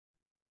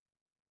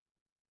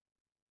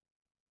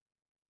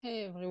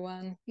Hey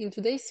everyone, in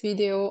today's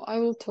video I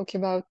will talk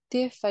about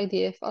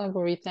TF-IDF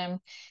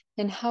algorithm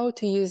and how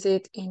to use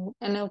it in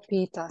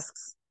NLP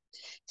tasks.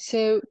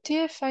 So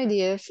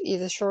TF-IDF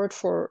is a short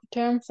for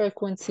Term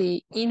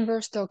Frequency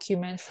Inverse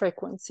Document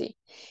Frequency.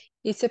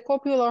 It's a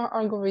popular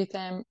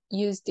algorithm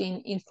used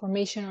in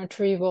information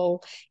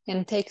retrieval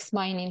and text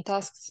mining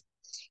tasks.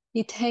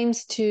 It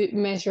aims to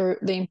measure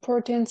the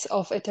importance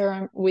of a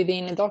term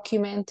within a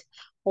document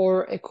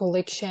or a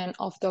collection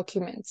of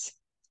documents.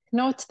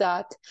 Note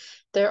that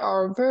there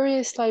are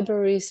various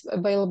libraries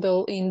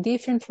available in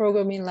different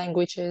programming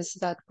languages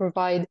that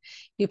provide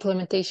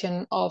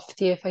implementation of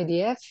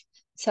TF-IDF,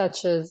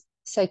 such as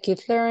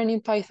scikit-learn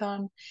in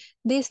Python.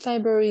 These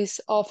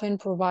libraries often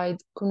provide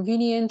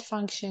convenient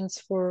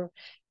functions for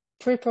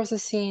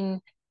preprocessing,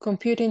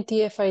 computing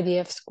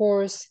TF-IDF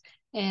scores,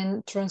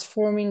 and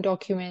transforming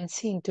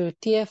documents into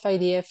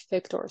TF-IDF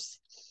vectors,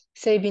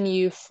 saving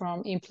you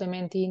from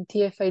implementing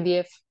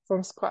TF-IDF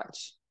from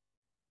scratch.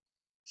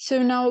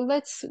 So now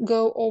let's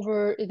go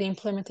over the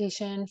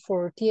implementation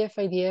for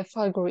TF-IDF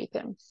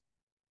algorithm.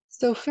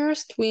 So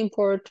first we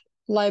import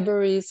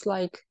libraries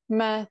like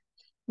math,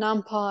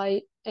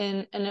 NumPy,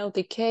 and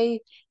NLTK,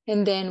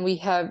 and then we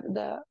have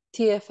the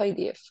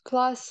TF-IDF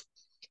class.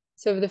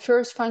 So the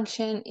first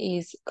function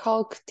is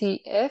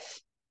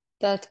calctf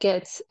that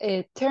gets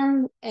a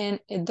term and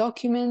a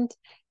document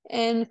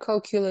and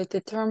calculate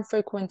the term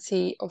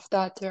frequency of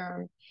that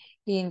term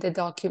in the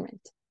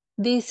document.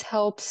 This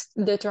helps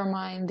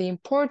determine the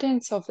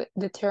importance of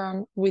the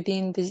term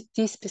within this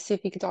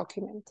specific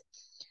document.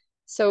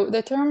 So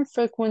the term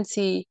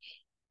frequency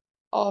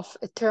of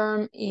a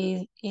term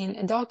in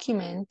a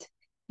document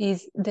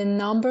is the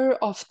number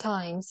of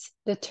times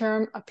the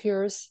term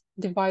appears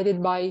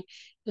divided by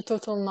the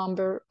total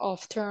number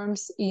of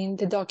terms in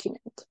the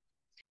document.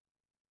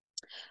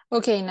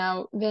 Okay,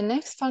 now the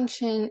next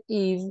function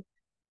is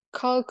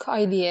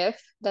calc-IDF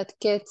that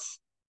gets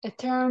a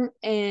term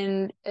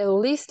and a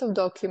list of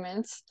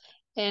documents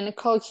and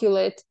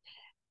calculate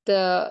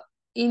the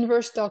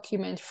inverse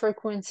document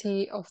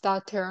frequency of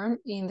that term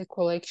in the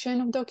collection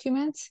of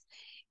documents.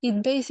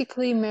 It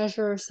basically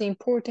measures the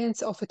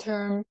importance of a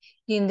term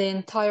in the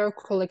entire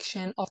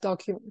collection of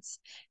documents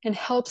and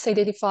helps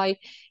identify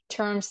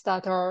terms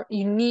that are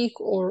unique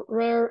or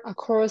rare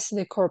across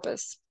the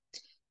corpus.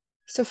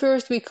 So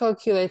first we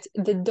calculate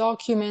the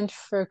document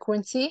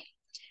frequency,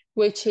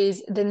 which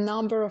is the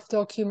number of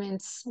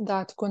documents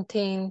that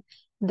contain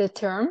the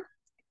term.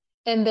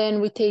 And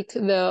then we take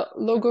the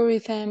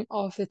logarithm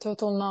of the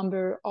total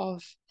number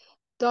of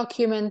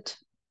documents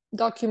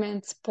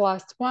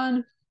plus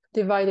 1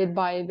 divided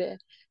by the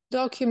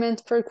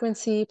document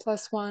frequency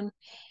plus 1.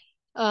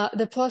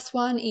 The plus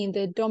 1 in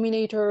the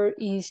denominator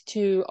is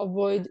to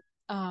avoid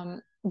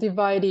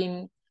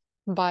dividing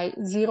by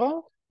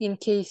 0 in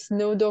case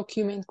no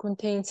document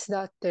contains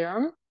that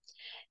term.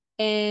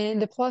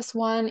 And the plus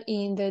 1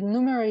 in the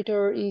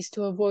numerator is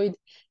to avoid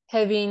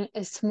having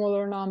a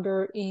smaller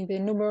number in the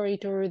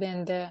numerator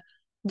than the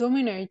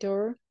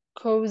denominator,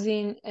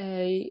 causing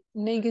a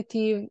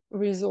negative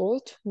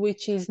result,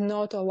 which is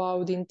not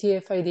allowed in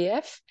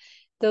TF-IDF.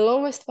 The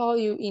lowest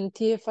value in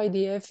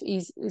TF-IDF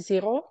is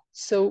 0,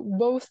 so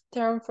both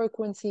term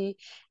frequency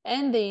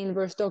and the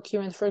inverse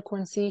document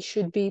frequency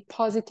should be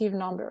positive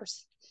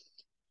numbers.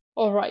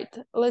 All right,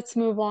 let's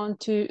move on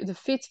to the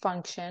fit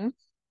function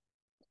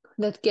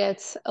that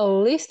gets a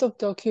list of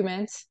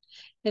documents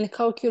and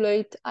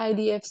calculate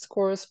IDF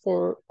scores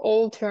for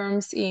all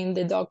terms in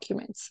the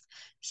documents.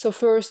 So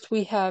first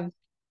we have,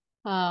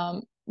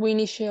 we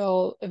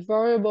initial a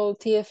variable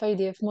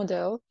TF-IDF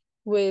model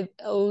with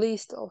a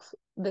list of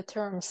the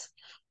terms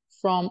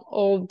from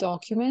all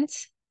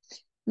documents,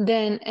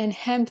 then an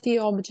empty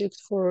object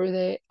for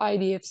the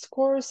IDF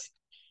scores,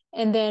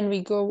 and then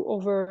we go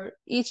over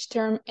each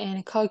term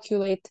and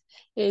calculate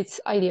its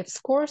IDF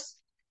scores.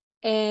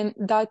 And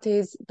that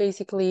is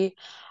basically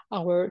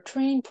our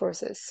training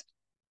process.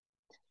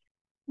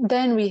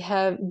 Then we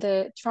have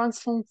the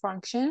transform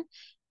function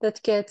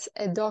that gets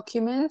a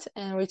document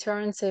and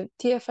returns a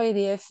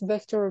TF-IDF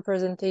vector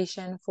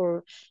representation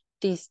for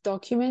this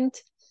document.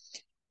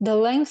 The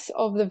length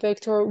of the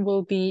vector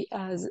will be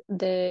as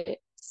the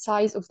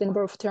size of the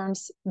number of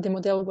terms the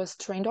model was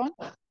trained on.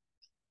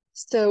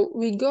 So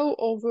we go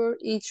over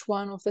each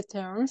one of the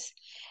terms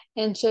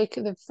and check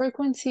the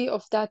frequency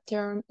of that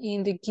term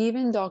in the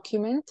given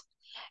document.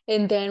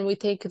 And then we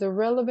take the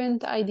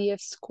relevant IDF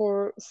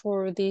score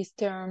for this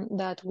term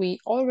that we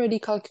already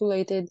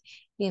calculated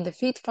in the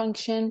fit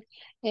function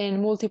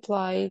and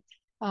multiply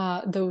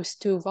those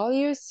two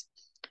values.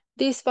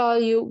 This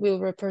value will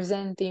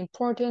represent the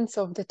importance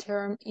of the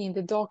term in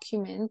the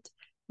document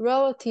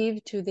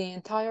relative to the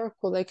entire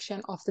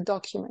collection of the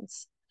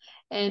documents.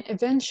 And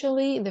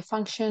eventually the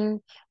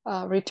function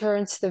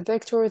returns the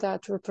vector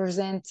that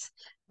represents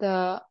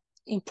the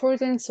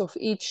importance of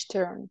each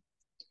term.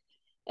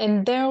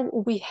 And there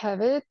we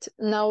have it.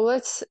 Now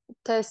let's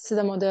test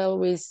the model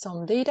with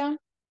some data.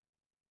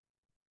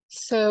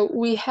 So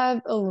we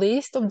have a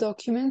list of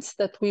documents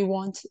that we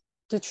want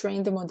to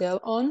train the model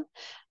on.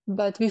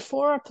 But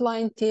before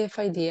applying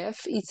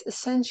TF-IDF, it's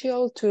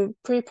essential to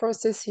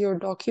pre-process your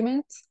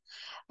document.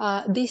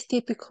 This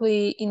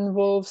typically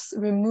involves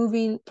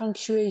removing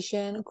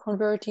punctuation,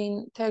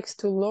 converting text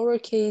to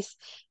lowercase,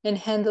 and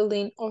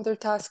handling other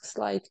tasks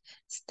like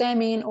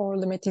stemming or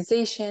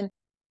lemmatization.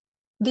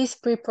 These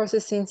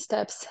pre-processing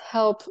steps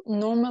help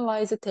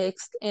normalize the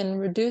text and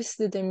reduce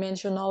the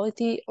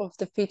dimensionality of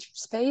the feature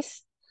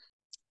space.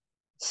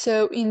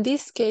 So in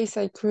this case,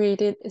 I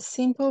created a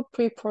simple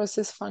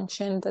pre-process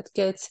function that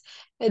gets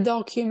a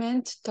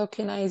document,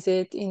 tokenize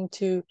it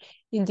into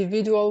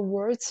individual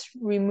words,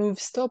 remove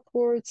stop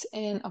words,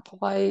 and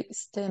apply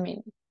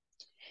stemming.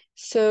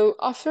 So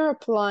after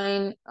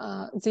applying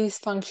this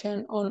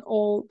function on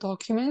all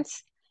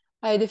documents,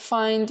 I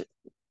defined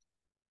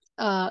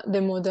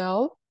the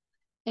model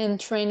and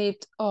train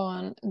it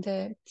on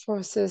the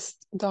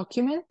processed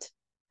document.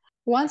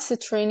 Once the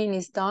training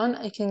is done,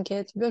 I can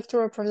get vector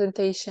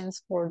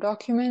representations for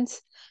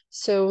documents.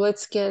 So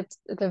let's get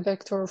the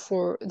vector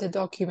for the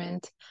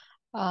document.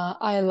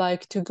 I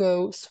like to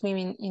go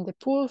swimming in the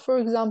pool, for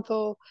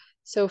example.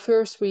 So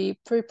first we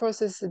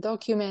pre-process the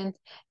document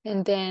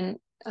and then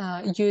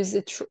use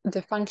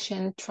the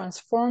function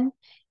transform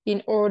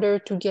in order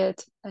to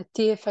get a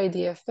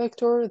TF-IDF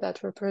vector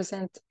that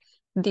represents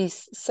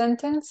this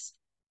sentence.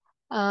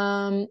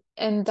 And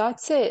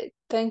that's it.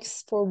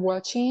 Thanks for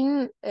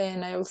watching,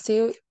 and I will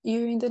see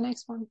you in the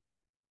next one.